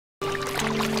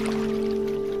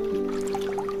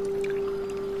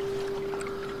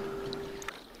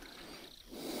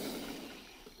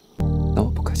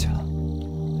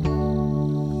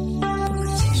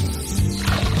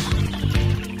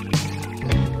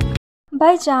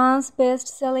By chance,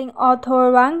 best-selling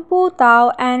author Wang Pu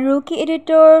Tao and rookie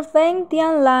editor Feng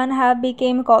Tianlan have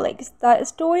become colleagues. The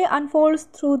story unfolds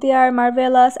through their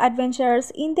marvelous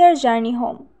adventures in their journey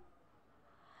home.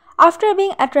 After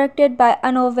being attracted by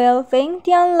a novel, Feng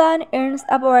Tianlan ends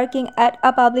up working at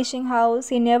a publishing house.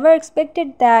 He never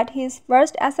expected that his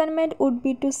first assignment would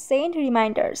be to send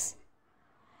reminders.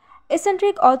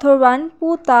 Eccentric author Wan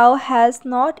Pu Tao has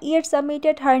not yet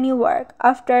submitted her new work.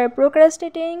 After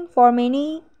procrastinating for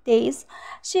many days,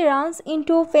 she runs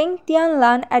into Feng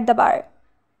Tianlan at the bar.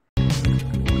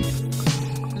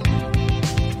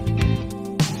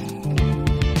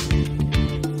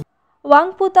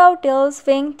 Wang Pu Tao tells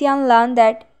Feng Tianlan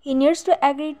that he needs to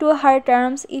agree to her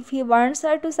terms if he wants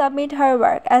her to submit her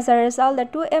work. As a result, the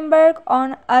two embark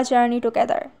on a journey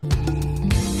together.